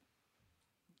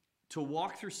to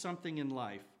walk through something in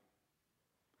life,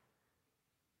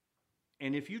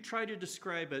 and if you try to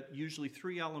describe it, usually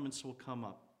 3 elements will come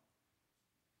up.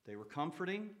 They were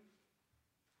comforting,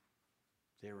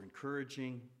 they were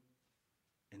encouraging,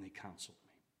 and they counseled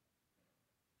me.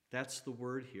 That's the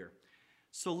word here.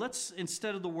 So let's,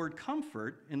 instead of the word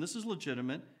comfort, and this is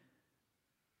legitimate,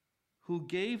 who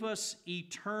gave us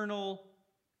eternal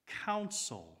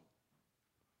counsel.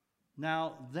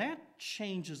 Now, that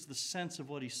changes the sense of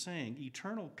what he's saying.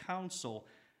 Eternal counsel,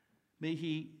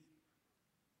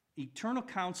 eternal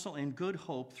counsel and good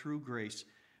hope through grace,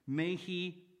 may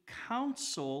he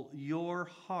counsel your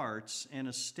hearts and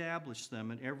establish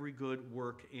them in every good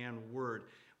work and word.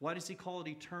 Why does he call it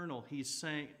eternal? He's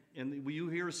saying, and you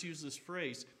hear us use this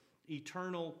phrase,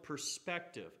 eternal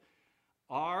perspective.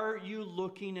 Are you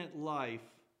looking at life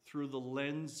through the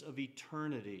lens of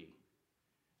eternity?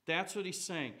 That's what he's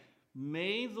saying.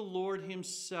 May the Lord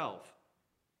himself,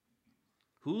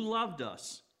 who loved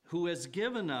us, who has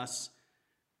given us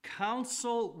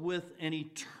counsel with an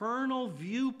eternal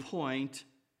viewpoint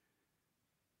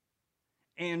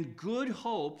and good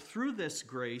hope through this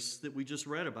grace that we just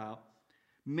read about,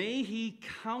 may he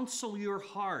counsel your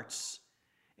hearts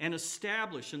and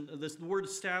establish, and the word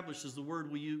establish is the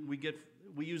word we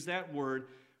use that word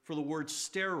for the word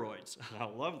steroids. I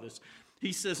love this.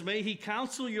 He says, may he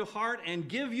counsel your heart and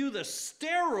give you the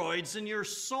steroids in your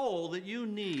soul that you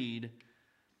need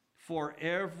for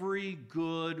every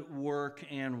good work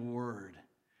and word.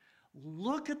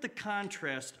 Look at the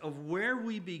contrast of where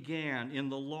we began in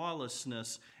the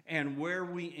lawlessness and where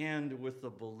we end with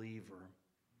the believer.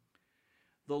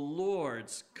 The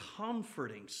Lord's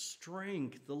comforting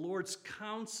strength, the Lord's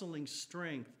counseling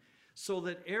strength, so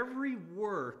that every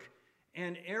work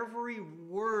and every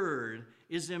word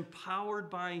is empowered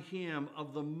by him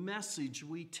of the message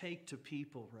we take to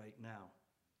people right now.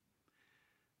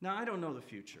 Now, I don't know the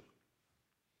future.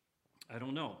 I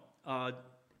don't know.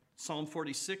 Psalm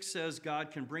 46 says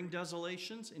God can bring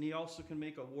desolations, and he also can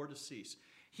make a war to cease.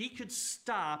 He could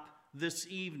stop this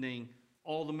evening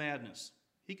all the madness.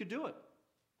 He could do it.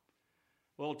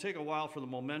 Well, it'll take a while for the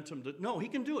momentum to... No, he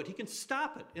can do it. He can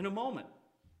stop it in a moment.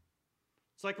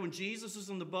 It's like when Jesus is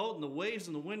in the boat and the waves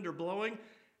and the wind are blowing,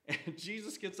 and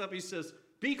Jesus gets up, he says,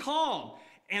 be calm.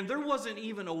 And there wasn't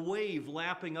even a wave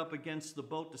lapping up against the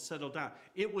boat to settle down.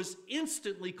 It was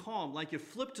instantly calm, like you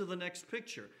flip to the next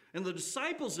picture. And the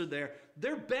disciples are there.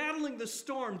 They're battling the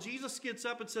storm. Jesus gets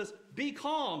up and says, be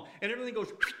calm. And everything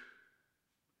goes...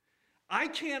 I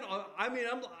can't...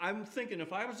 I'm thinking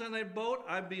if I was on that boat,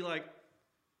 I'd be like,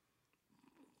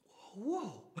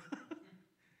 whoa.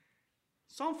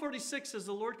 Psalm 46 says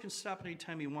the Lord can stop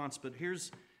anytime he wants, but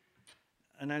here's...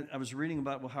 And I was reading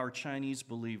about how our Chinese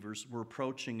believers were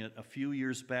approaching it a few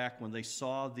years back when they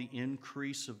saw the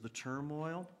increase of the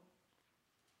turmoil.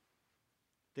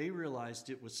 They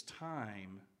realized it was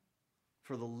time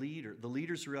for the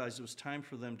leaders realized it was time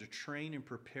for them to train and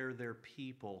prepare their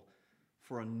people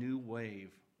for a new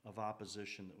wave of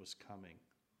opposition that was coming.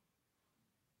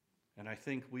 And I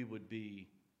think we would be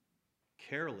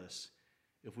careless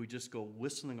if we just go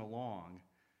whistling along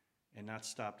and not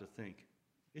stop to think.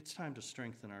 It's time to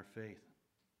strengthen our faith.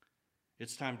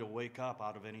 It's time to wake up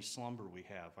out of any slumber we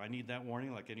have. I need that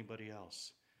warning like anybody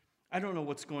else. I don't know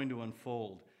what's going to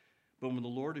unfold, But when the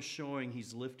Lord is showing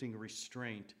he's lifting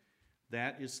restraint,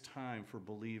 that is time for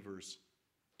believers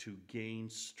to gain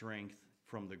strength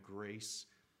from the grace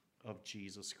of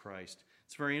Jesus Christ.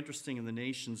 It's very interesting in the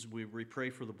nations, we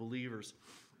pray for the believers.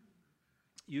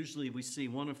 Usually we see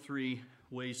one of three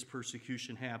ways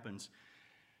persecution happens.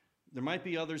 There might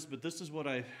be others, but this is what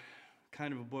I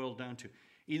kind of boiled down to.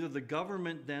 Either the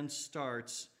government then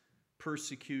starts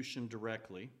persecution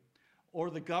directly, or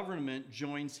the government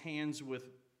joins hands with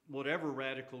whatever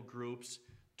radical groups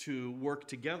to work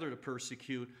together to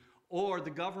persecute, or the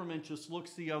government just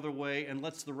looks the other way and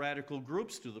lets the radical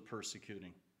groups do the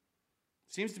persecuting.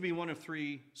 Seems to be one of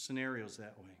three scenarios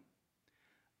that way.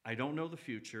 I don't know the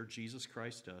future, Jesus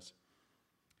Christ does.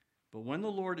 But when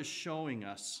the Lord is showing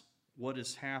us what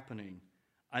is happening,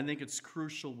 I think it's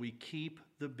crucial we keep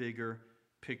the bigger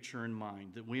picture in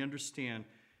mind, that we understand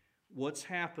what's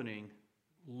happening,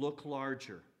 look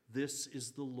larger. This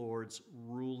is the Lord's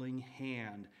ruling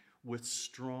hand with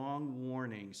strong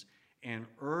warnings and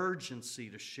urgency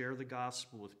to share the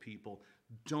gospel with people.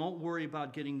 Don't worry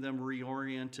about getting them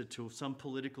reoriented to some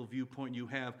political viewpoint you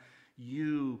have.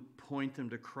 You point them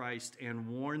to Christ and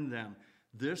warn them.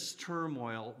 This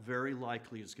turmoil very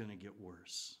likely is going to get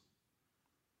worse.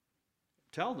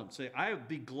 Tell them, say, I would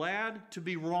be glad to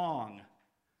be wrong,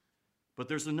 but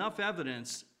there's enough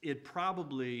evidence it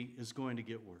probably is going to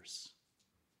get worse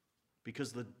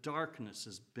because the darkness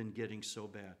has been getting so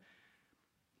bad.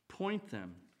 Point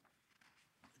them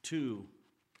to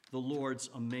the Lord's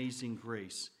amazing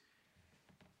grace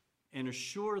and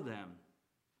assure them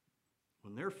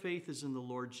when their faith is in the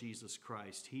Lord Jesus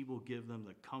Christ, he will give them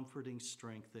the comforting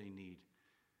strength they need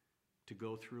to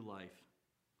go through life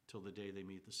till the day they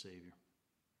meet the Savior.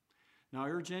 Now, I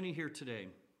urge any here today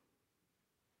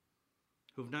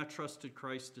who have not trusted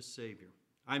Christ as Savior.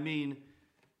 I mean,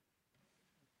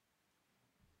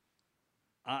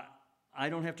 I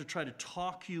don't have to try to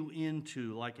talk you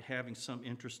into like having some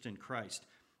interest in Christ.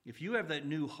 If you have that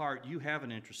new heart, you have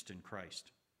an interest in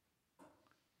Christ.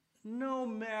 No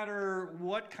matter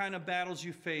what kind of battles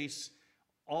you face,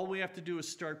 all we have to do is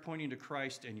start pointing to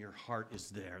Christ and your heart is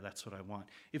there. That's what I want.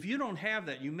 If you don't have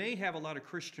that, you may have a lot of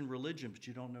Christian religion, but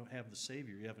you don't have the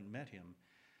Savior. You haven't met him.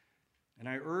 And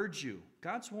I urge you,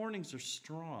 God's warnings are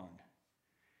strong.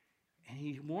 And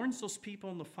he warns those people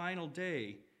on the final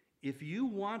day, if you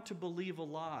want to believe a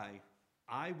lie,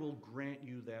 I will grant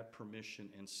you that permission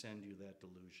and send you that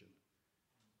delusion.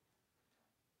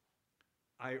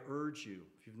 I urge you,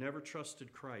 if you've never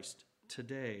trusted Christ,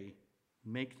 today,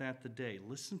 make that the day.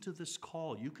 Listen to this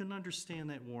call. You can understand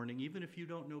that warning, even if you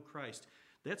don't know Christ.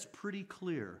 That's pretty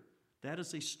clear. That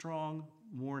is a strong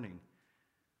warning.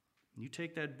 You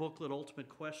take that booklet, Ultimate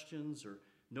Questions, or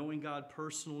Knowing God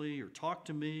Personally, or Talk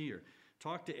to Me, or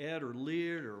Talk to Ed or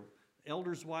Lear, or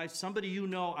Elder's Wife, somebody you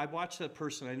know, I watch that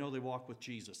person, I know they walk with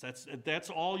Jesus. That's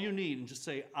all you need. And just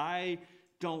say, I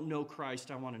don't know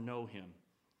Christ, I want to know him.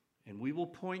 And we will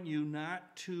point you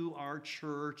not to our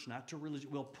church, not to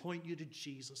religion, we'll point you to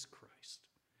Jesus Christ.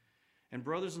 And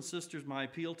brothers and sisters, my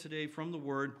appeal today from the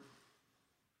Word,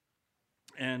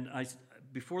 and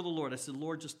before the Lord, I said,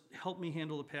 Lord, just help me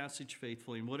handle the passage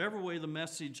faithfully. In whatever way the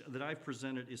message that I've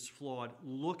presented is flawed,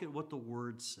 look at what the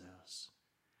Word says.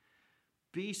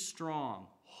 Be strong,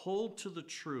 hold to the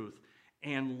truth,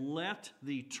 and let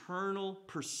the eternal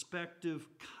perspective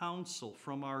counsel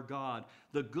from our God,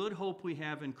 the good hope we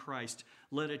have in Christ,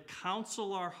 let it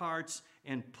counsel our hearts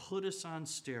and put us on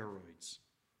steroids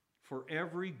for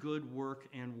every good work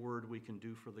and word we can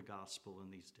do for the gospel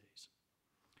in these days.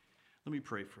 Let me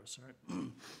pray for us, all right?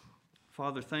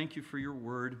 Father, thank you for your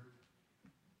word.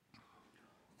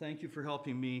 Thank you for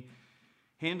helping me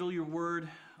handle your word.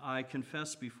 I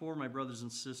confess before my brothers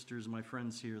and sisters, my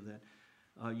friends here, that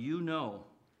you know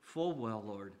full well,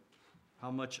 Lord,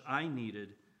 how much I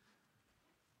needed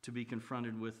to be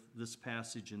confronted with this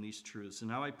passage and these truths. And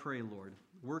now I pray, Lord,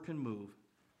 work and move.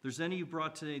 If there's any you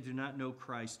brought today who do not know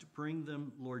Christ, bring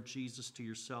them, Lord Jesus, to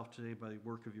yourself today by the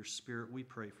work of your Spirit. We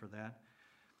pray for that.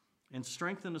 And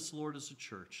strengthen us, Lord, as a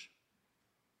church.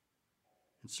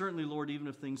 And certainly, Lord, even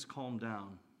if things calm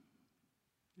down,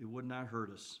 it would not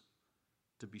hurt us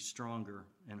to be stronger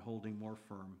and holding more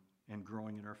firm and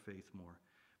growing in our faith more.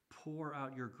 Pour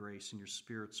out your grace and your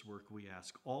Spirit's work, we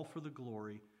ask, all for the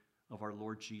glory of our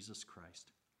Lord Jesus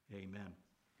Christ. Amen.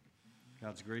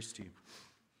 God's grace to you.